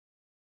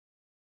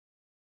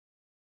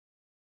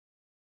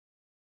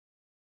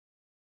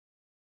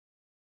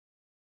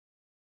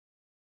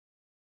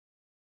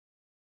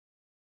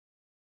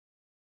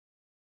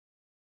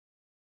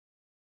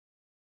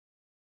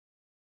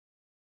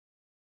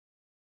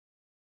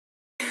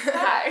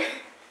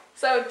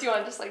So do you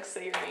want to just like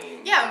say your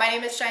name? Yeah, my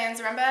name is Cheyenne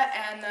Zaremba,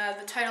 and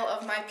the title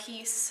of my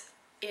piece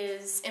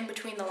is In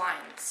Between the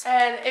Lines.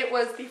 And it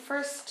was the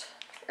first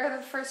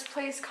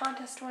place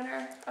contest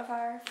winner of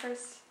our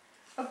first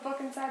A Book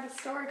Inside the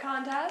Story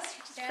contest,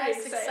 which is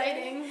pretty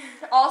exciting.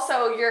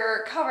 Also,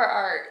 your cover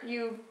art,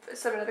 you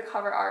submitted the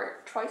cover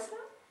art twice now?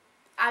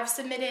 I've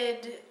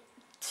submitted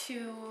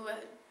to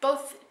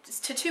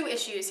 2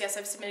 issues. Yes,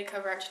 I've submitted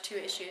cover art to 2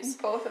 issues.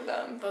 Both of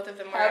them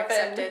Were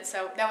accepted,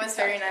 so that was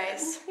very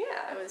nice. Yeah.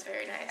 It was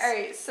very nice. All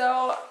right,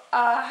 so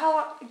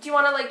how do you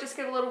want to like just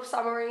give a little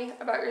summary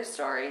about your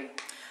story?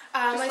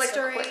 My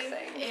story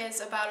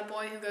is about a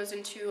boy who goes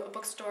into a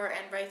bookstore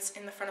and writes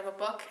in the front of a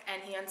book,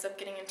 and he ends up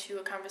getting into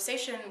a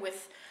conversation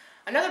with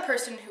another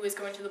person who is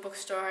going to the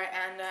bookstore,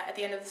 and at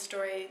the end of the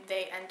story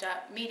they end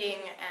up meeting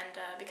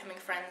and becoming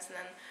friends, and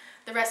then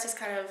the rest is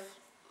kind of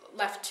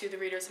left to the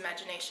reader's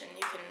imagination.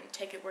 You can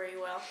take it where you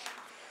will.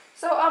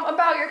 So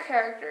about your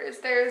characters,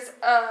 there's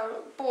a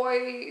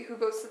boy who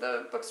goes to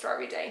the bookstore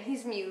every day and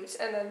he's mute,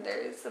 and then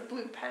there's the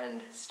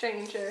blue-penned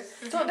stranger.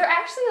 So they're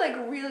actually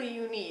like really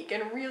unique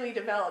and really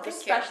developed,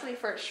 especially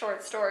for a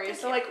short story.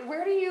 So like,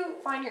 where do you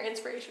find your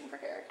inspiration for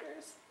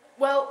characters?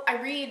 Well,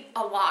 I read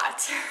a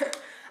lot.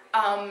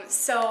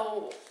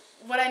 So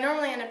what I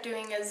normally end up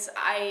doing is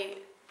I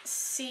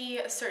see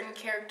a certain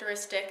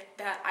characteristic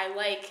that I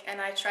like,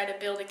 and I try to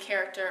build a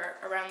character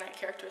around that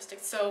characteristic.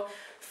 So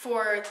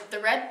for the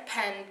red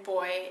pen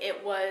boy,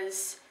 it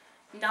was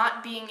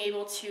not being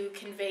able to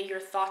convey your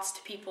thoughts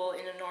to people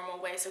in a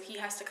normal way, so he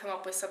has to come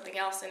up with something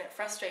else, and it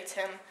frustrates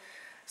him.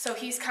 So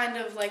he's kind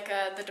of like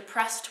the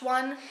depressed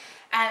one.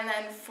 And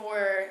then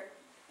for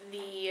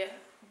the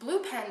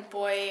blue pen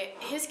boy,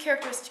 his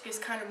characteristic is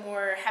kind of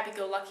more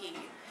happy-go-lucky.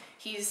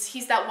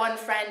 He's that one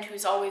friend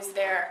who's always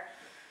there.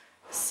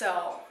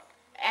 So,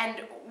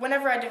 and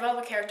whenever I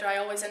develop a character, I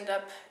always end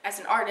up, as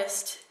an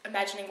artist,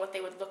 imagining what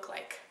they would look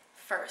like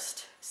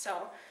first.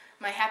 So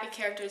my happy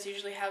characters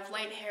usually have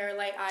light hair,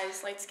 light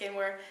eyes, light skin,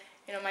 where,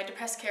 you know, my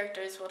depressed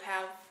characters will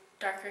have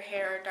darker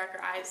hair,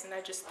 darker eyes, and I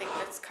just think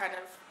that's kind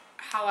of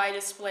how I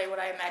display what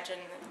I imagine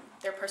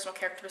their personal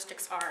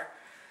characteristics are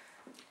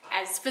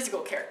as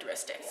physical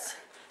characteristics. Yeah.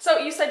 So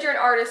you said you're an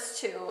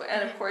artist too,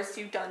 and of course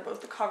you've done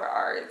both the cover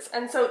arts.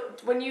 And so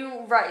when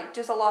you write,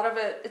 it's a lot of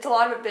it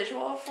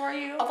visual for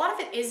you? A lot of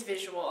it is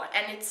visual,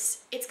 and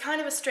it's kind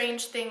of a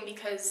strange thing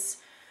because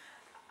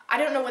I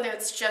don't know whether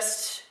it's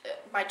just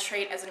my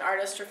trait as an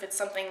artist or if it's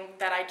something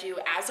that I do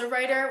as a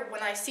writer.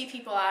 When I see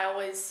people, I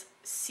always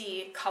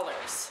see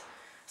colors.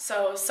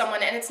 So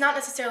someone, and it's not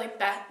necessarily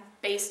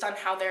based on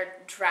how they're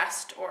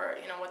dressed or,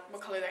 you know,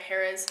 what color their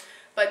hair is,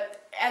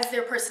 but as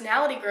their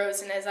personality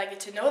grows and as I get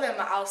to know them,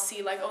 I'll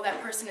see like, oh,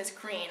 that person is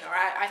green, or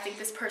I think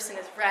this person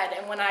is red.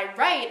 And when I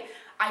write,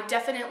 I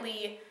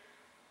definitely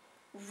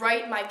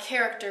write my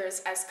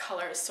characters as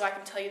colors. So I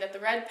can tell you that the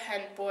red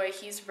pen boy,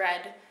 he's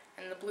red,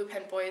 and the blue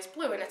pen boy is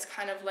blue. And it's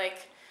kind of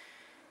like,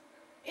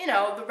 you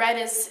know, the red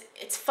it's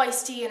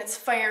feisty and it's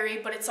fiery,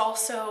 but it's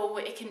also,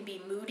 it can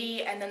be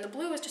moody. And then the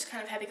blue is just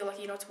kind of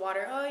happy-go-lucky, you know, it's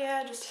water. Oh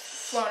yeah, just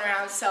flowing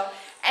around. So,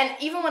 and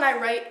even when I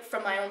write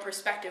from my own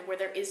perspective where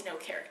there is no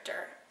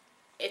character,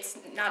 it's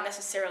not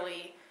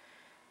necessarily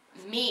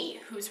me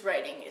who's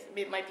writing.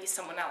 It might be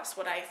someone else,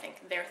 what I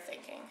think they're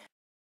thinking.